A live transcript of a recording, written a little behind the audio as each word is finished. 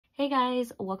Hey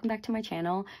guys, welcome back to my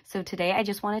channel. So today I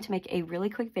just wanted to make a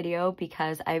really quick video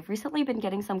because I've recently been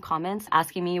getting some comments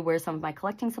asking me where some of my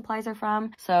collecting supplies are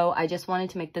from. So I just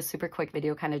wanted to make this super quick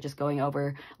video kind of just going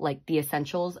over like the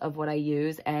essentials of what I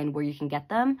use and where you can get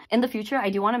them. In the future,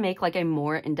 I do want to make like a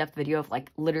more in-depth video of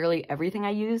like literally everything I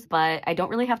use, but I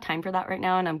don't really have time for that right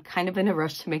now and I'm kind of in a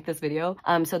rush to make this video.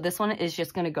 So this one is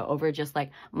just going to go over just like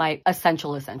my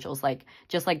essentials, like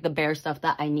just like the bare stuff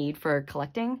that I need for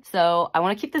collecting. So I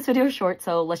want to keep this video short,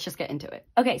 so let's just get into it.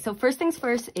 Okay, so first things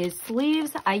first is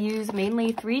sleeves. I use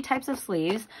mainly 3 types of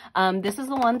sleeves. This is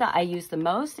the one that I use the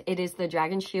most. It is the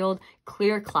Dragon Shield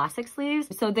Clear Classic sleeves.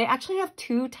 So they actually have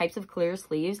 2 types of clear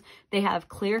sleeves. They have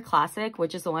Clear Classic,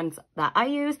 which is the ones that I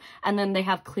use, and then they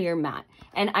have Clear Matte.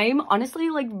 And I'm honestly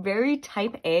like very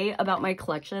type A about my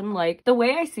collection. Like the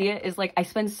way I see it is like I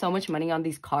spend so much money on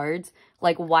these cards.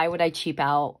 Like why would I cheap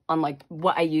out on like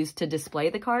what I use to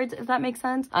display the cards, if that makes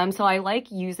sense? So I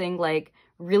like using like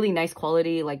really nice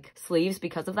quality like sleeves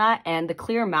because of that. And the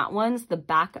clear matte ones, the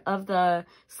back of the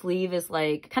sleeve is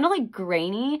like kind of like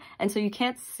grainy, and so you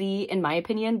can't see, in my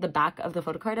opinion, the back of the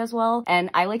photo card as well. And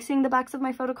I like seeing the backs of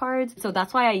my photo cards, so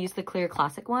that's why I use the clear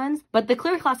classic ones. But the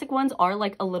clear classic ones are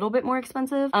like a little bit more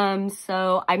expensive,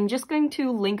 so I'm just going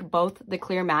to link both the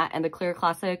clear matte and the clear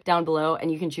classic down below,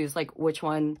 and you can choose like which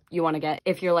one you want to get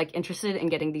if you're like interested in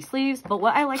getting these sleeves. But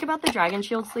what I like about the Dragon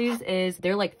Shield sleeves is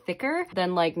they're like thicker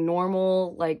than like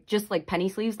normal like just like penny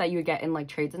sleeves that you would get in like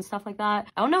trades and stuff like that.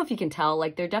 I don't know if you can tell,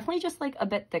 like they're definitely just like a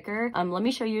bit thicker. Let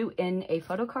me show you in a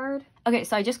photo card. Okay,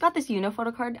 so I just got this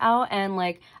photo card out, and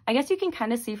like I guess you can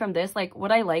kind of see from this, like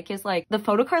what I like is like the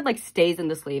photo card like stays in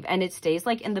the sleeve and it stays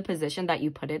like in the position that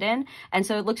you put it in, and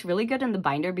so it looks really good in the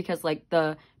binder because like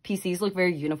the PCs look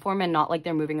very uniform and not like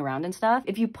they're moving around and stuff.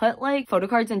 If you put like photo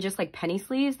cards in just like penny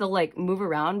sleeves, they'll like move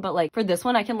around, but like for this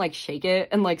one I can like shake it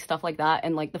and like stuff like that,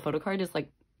 and like the photo card is like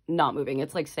not moving,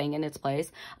 it's like staying in its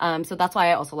place. So that's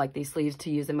why I also like these sleeves to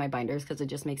use in my binders, because it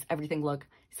just makes everything look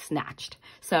snatched.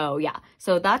 So yeah,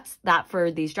 so that's that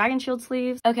for these Dragon Shield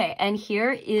sleeves. Okay, and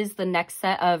here is the next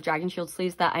set of Dragon Shield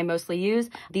sleeves that I mostly use.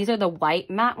 These are the white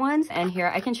matte ones, and here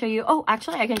I can show you, oh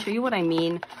actually I can show you what I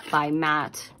mean by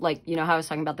matte, like you know how I was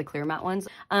talking about the clear matte ones.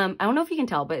 I don't know if you can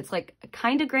tell, but it's like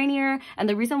kind of grainier, and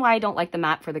the reason why I don't like the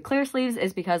matte for the clear sleeves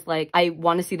is because like I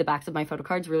want to see the backs of my photo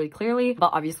cards really clearly,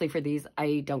 but obviously for these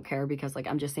I don't care because like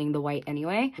I'm just seeing the white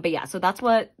anyway. But yeah, so that's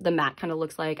what the matte kind of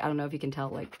looks like. I don't know if you can tell,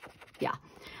 like yeah.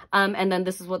 And then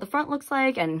this is what the front looks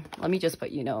like, and let me just put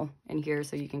in here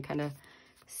so you can kind of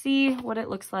see what it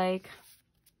looks like.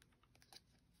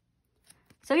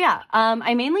 So yeah,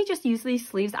 I mainly just use these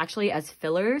sleeves actually as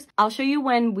fillers. I'll show you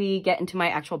when we get into my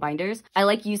actual binders. I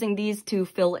like using these to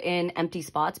fill in empty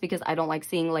spots because I don't like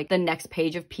seeing like the next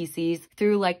page of PCs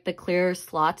through like the clear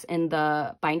slots in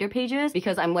the binder pages,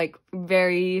 because I'm like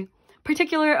very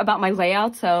particular about my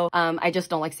layout, so I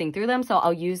just don't like seeing through them. So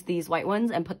I'll use these white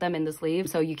ones and put them in the sleeve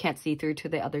so you can't see through to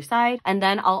the other side. And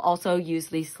then I'll also use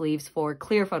these sleeves for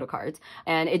clear photo cards,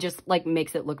 and it just like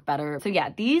makes it look better. So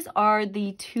yeah, these are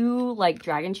the 2 like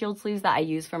Dragon Shield sleeves that I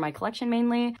use for my collection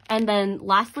mainly. And then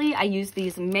lastly, I use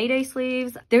these Mayday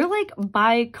sleeves. They're like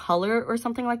by color or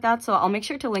something like that, so I'll make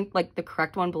sure to link like the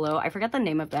correct one below. I forget the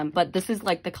name of them, but this is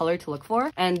like the color to look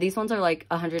for, and these ones are like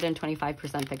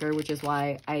 125% thicker, which is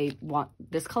why I want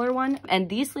this color one. And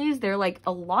these sleeves, they're like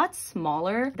a lot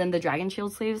smaller than the Dragon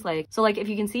Shield sleeves. Like so like if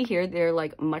you can see here, they're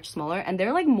like much smaller, and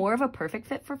they're like more of a perfect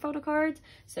fit for photo cards.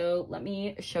 So let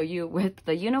me show you with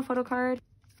the photo card.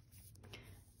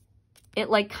 It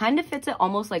like kind of fits it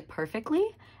almost like perfectly.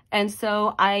 And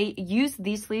so I use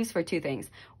these sleeves for 2 things.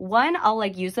 One, I'll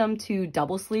like use them to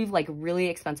double sleeve like really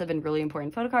expensive and really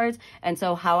important photo cards. And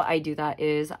so how I do that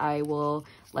is I will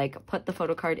like put the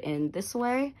photo card in this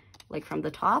way, like from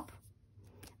the top.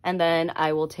 And then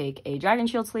I will take a Dragon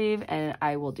Shield sleeve and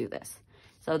I will do this.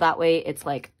 So that way it's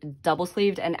like double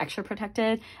sleeved and extra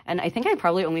protected. And I think I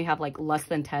probably only have like less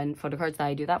than 10 photo cards that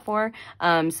I do that for.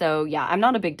 So yeah, I'm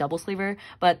not a big double sleever,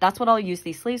 but that's what I'll use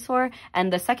these sleeves for.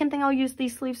 And the second thing I'll use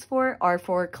these sleeves for are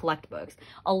for collect books.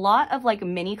 A lot of like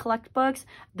mini collect books,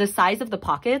 the size of the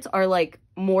pockets are like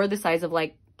more the size of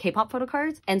like K-pop photo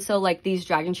cards, and so like these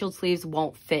Dragon Shield sleeves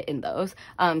won't fit in those.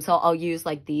 So I'll use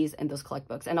like these in those collect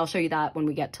books, and I'll show you that when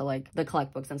we get to like the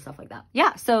collect books and stuff like that.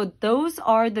 Yeah, so those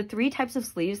are the 3 types of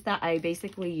sleeves that I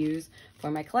basically use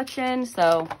for my collection.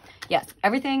 So yes,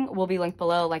 everything will be linked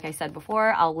below. Like I said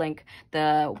before, I'll link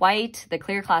the white, the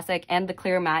clear classic, and the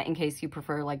clear matte in case you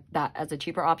prefer like that as a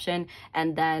cheaper option.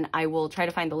 And then I will try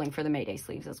to find the link for the Mayday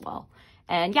sleeves as well.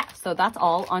 And yeah, so that's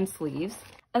all on sleeves.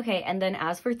 Okay, and then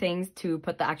as for things to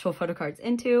put the actual photo cards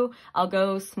into, I'll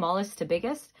go smallest to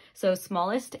biggest. So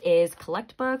smallest is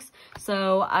collect books.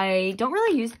 So I don't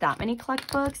really use that many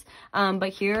collect books, but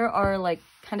here are like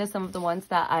kind of some of the ones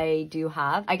that I do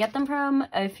have. I get them from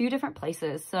a few different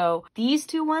places. So these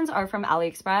two ones are from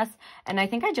AliExpress, and I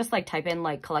think I just like type in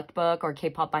like collect book or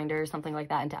K-pop binder or something like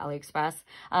that into AliExpress.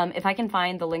 If I can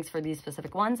find the links for these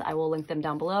specific ones, I will link them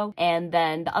down below. And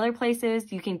then the other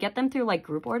places, you can get them through like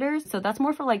group orders. So that's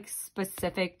more for like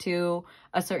specific to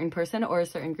a certain person or a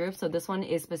certain group. So this one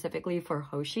is specifically for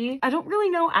Hoshi. I don't really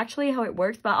know actually how it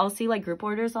works, but I'll see like group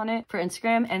orders on it for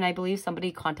Instagram, and I believe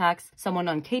somebody contacts someone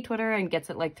on K-Twitter and gets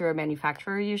it like through a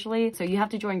manufacturer usually. So you have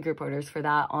to join group orders for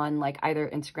that on like either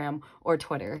Instagram or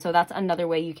Twitter. So that's another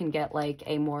way you can get like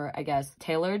a more, I guess,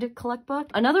 tailored collect book.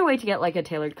 Another way to get like a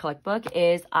tailored collect book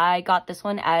is I got this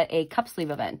one at a cup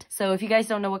sleeve event. So if you guys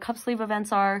don't know what cup sleeve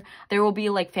events are, there will be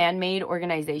like fan-made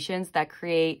organizations that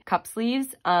create cup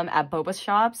sleeves at boba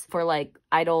shops for like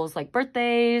idols like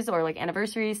birthdays or like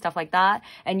anniversaries, stuff like that.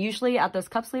 And usually at those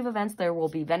cup sleeve events, there will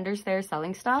be vendors there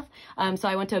selling stuff. So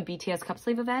I went to a BTS cup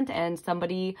sleeve event and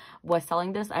somebody was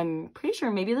selling this. I'm pretty sure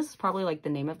maybe this is probably like the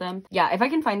name of them. Yeah, if I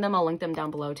can find them, I'll link them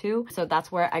down below too. So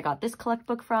that's where I got this collect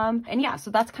book from. And yeah, so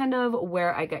that's kind of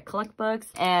where I get collect books.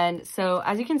 And so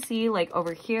as you can see, like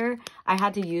over here, I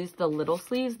had to use the little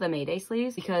sleeves, the Mayday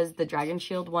sleeves, because the Dragon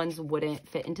Shield ones wouldn't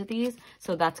fit into these.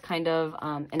 So that's kind of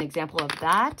an example of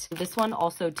that. This one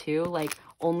also too, like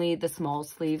only the small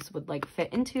sleeves would like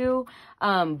fit into,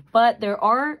 but there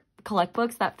are collect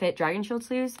books that fit Dragon Shield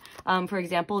sleeves. For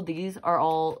example, these are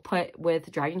all put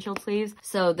with Dragon Shield sleeves.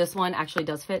 So this one actually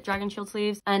does fit Dragon Shield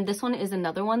sleeves. And this one is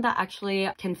another one that actually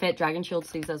can fit Dragon Shield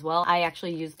sleeves as well. I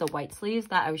actually used the white sleeves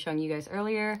that I was showing you guys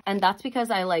earlier. And that's because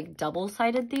I like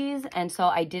double-sided these. And so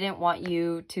I didn't want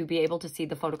you to be able to see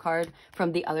the photo card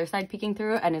from the other side peeking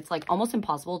through. And it's like almost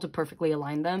impossible to perfectly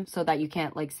align them so that you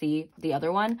can't like see the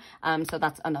other one. So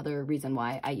that's another reason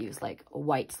why I use like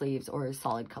white sleeves or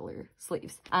solid color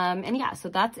sleeves. And yeah, so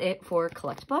that's it for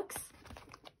collect books.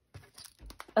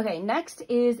 Okay, next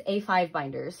is A5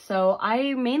 binders. So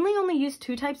I mainly only use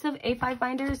two types of A5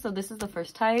 binders. So this is the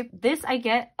first type. This I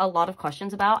get a lot of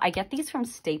questions about. I get these from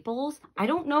Staples. I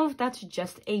don't know if that's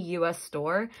just a US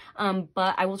store,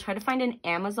 but I will try to find an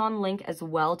Amazon link as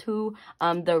well to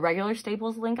the regular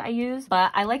Staples link I use.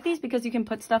 But I like these because you can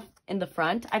put stuff in the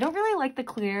front. I don't really like the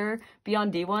clear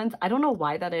Beyond D ones. I don't know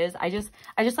why that is. I just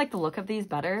like the look of these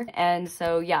better. And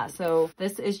so yeah, so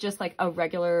this is just like a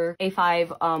regular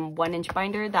A5 1-inch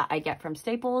binder that I get from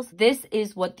Staples. This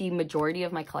is what the majority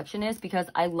of my collection is because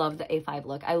I love the A5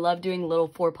 look. I love doing little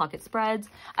 4-pocket spreads.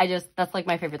 That's like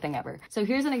my favorite thing ever. So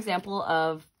here's an example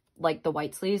of like the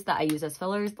white sleeves that I use as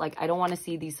fillers. Like I don't want to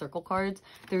see these circle cards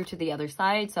through to the other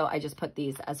side, so I just put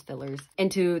these as fillers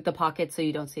into the pocket so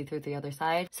you don't see through the other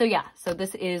side. So yeah, so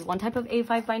this is one type of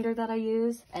A5 binder that I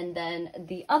use, and then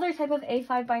the other type of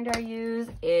A5 binder I use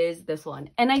is this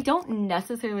one. And I don't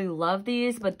necessarily love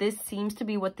these, but this seems to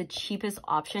be what the cheapest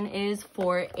option is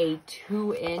for a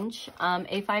 2-inch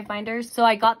A5 binder. So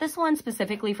I got this one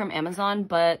specifically from Amazon,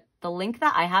 but the link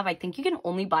that I have, I think you can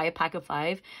only buy a pack of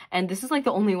 5, and this is like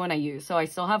the only one I use. So I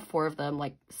still have 4 of them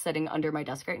like sitting under my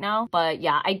desk right now. But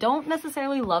yeah, I don't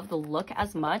necessarily love the look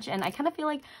as much, and I kind of feel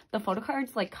like the photo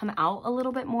cards like come out a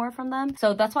little bit more from them.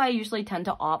 So that's why I usually tend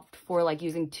to opt for like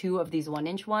using 2 of these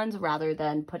 1-inch ones rather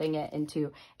than putting it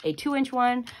into a 2-inch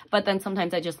one. But then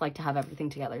sometimes I just like to have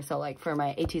everything together. So like for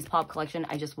my ATEEZ Pop collection,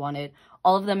 I just wanted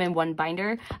all of them in one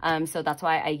binder. So that's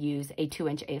why I use a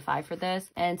 2-inch A5 for this.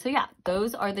 And so yeah,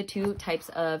 those are the 2 types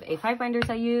of A5 binders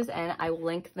I use, and I will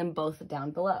link them both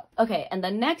down below. Okay, and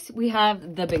then next we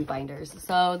have the big binders.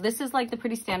 So this is like the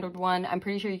pretty standard one. I'm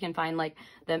pretty sure you can find like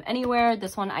them anywhere.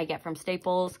 This one I get from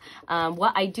Staples.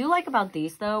 What I do like about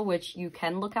these though, which you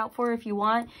can look out for if you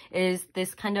want, is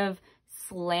this kind of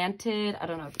slanted, I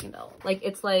don't know if you know, like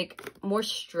it's like more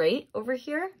straight over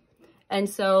here. And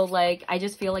so like, I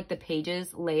just feel like the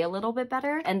pages lay a little bit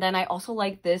better. And then I also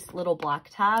like this little black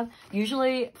tab.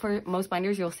 Usually for most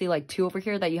binders, you'll see like 2 over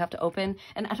here that you have to open.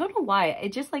 And I don't know why,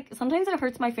 it just like, sometimes it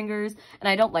hurts my fingers and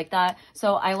I don't like that.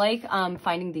 So I like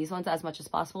finding these ones as much as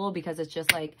possible because it's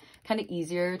just like kind of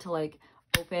easier to like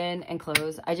open and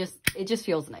close. It just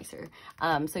feels nicer.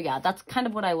 So yeah, that's kind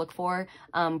of what I look for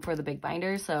the big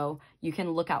binders. So you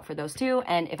can look out for those too.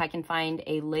 And if I can find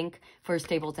a link for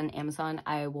Staples and Amazon,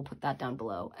 I will put that down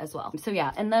below as well. So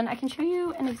yeah, and then I can show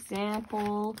you an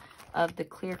example of the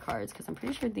clear cards because I'm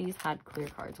pretty sure these had clear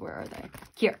cards. Where are they?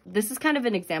 Here. This is kind of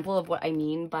an example of what I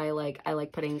mean by like, I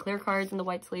like putting clear cards in the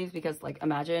white sleeves because like,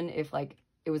 imagine if like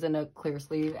it was in a clear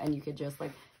sleeve and you could just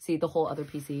like see the whole other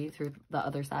PC through the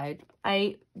other side.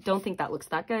 I don't think that looks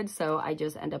that good, so I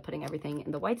just end up putting everything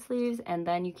in the white sleeves and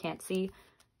then you can't see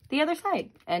the other side,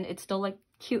 and it's still like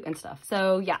cute and stuff.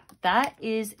 So yeah, that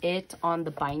is it on the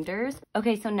binders.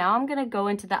 Okay, so now I'm gonna go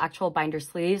into the actual binder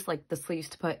sleeves, like the sleeves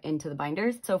to put into the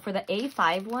binders. So for the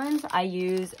A5 ones, I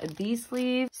use these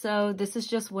sleeves. So this is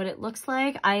just what it looks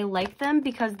like. I like them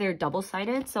because they're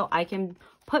double-sided, so I can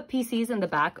put PCs in the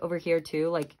back over here too,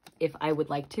 like if I would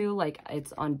like to, like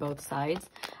it's on both sides.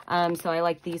 So I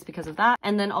like these because of that.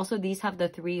 And then also these have the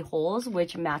 3 holes,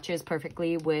 which matches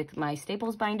perfectly with my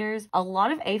Staples binders. A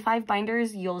lot of A5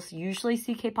 binders you'll usually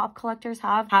see K-pop collectors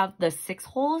have the 6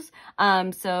 holes.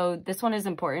 So this one is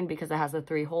important because it has the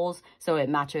 3 holes, so it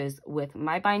matches with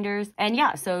my binders. And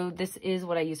yeah, so this is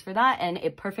what I use for that, and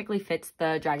it perfectly fits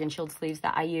the Dragon Shield sleeves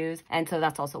that I use, and so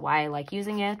that's also why I like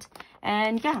using it.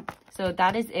 And yeah, so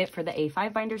that is it for the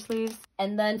A5 binder sleeves.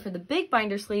 And then for the big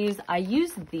binder sleeves, I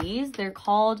use these. They're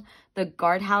called the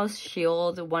Guardhouse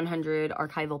Shield 100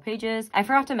 archival pages. I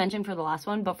forgot to mention for the last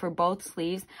one, but for both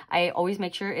sleeves, I always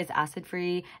make sure it's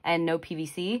acid-free and no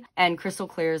PVC, and crystal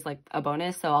clear is like a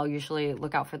bonus, so I'll usually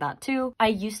look out for that too. I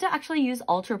used to actually use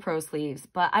Ultra Pro sleeves,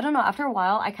 but I don't know, after a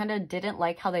while, I kind of didn't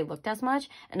like how they looked as much,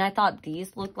 and I thought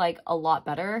these looked like a lot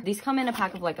better. These come in a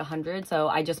pack of like 100, so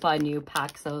I just bought a new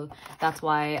pack, so that's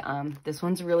why this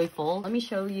one's really full. Let me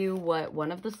show you what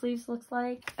one of the sleeves looks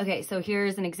like. Okay, so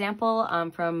here's an example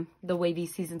from the Wavy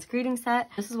Seasons greeting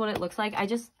set. This is what it looks like.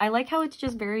 I like how it's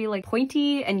just very like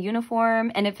pointy and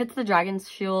uniform, and it fits the Dragon's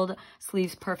Shield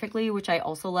sleeves perfectly, which I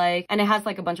also like. And it has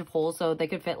like a bunch of holes, so they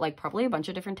could fit like probably a bunch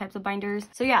of different types of binders.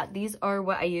 So yeah, these are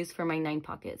what I use for my 9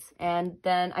 pockets. And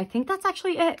then I think that's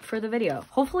actually it for the video.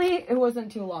 Hopefully it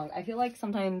wasn't too long. I feel like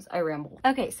sometimes I ramble.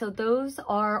 Okay, so those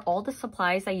are all the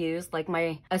supplies I use, like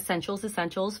my essentials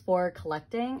for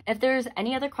collecting. If there's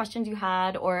any other questions you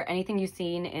had or anything you've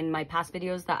seen in my past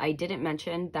videos that I didn't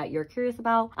mention that you're curious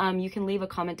about, you can leave a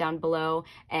comment down below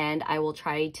and I will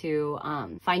try to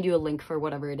find you a link for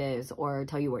whatever it is or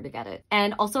tell you where to get it.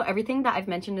 And also everything that I've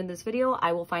mentioned in this video,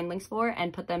 I will find links for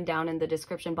and put them down in the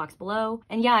description box below.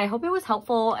 And yeah, I hope it was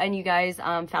helpful and you guys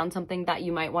found something that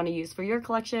you might want to use for your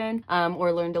collection,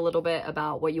 or learned a little bit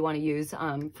about what you want to use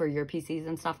for your PCs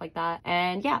and stuff like that.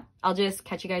 And yeah, I'll just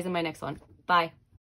catch you guys in my next one. Bye.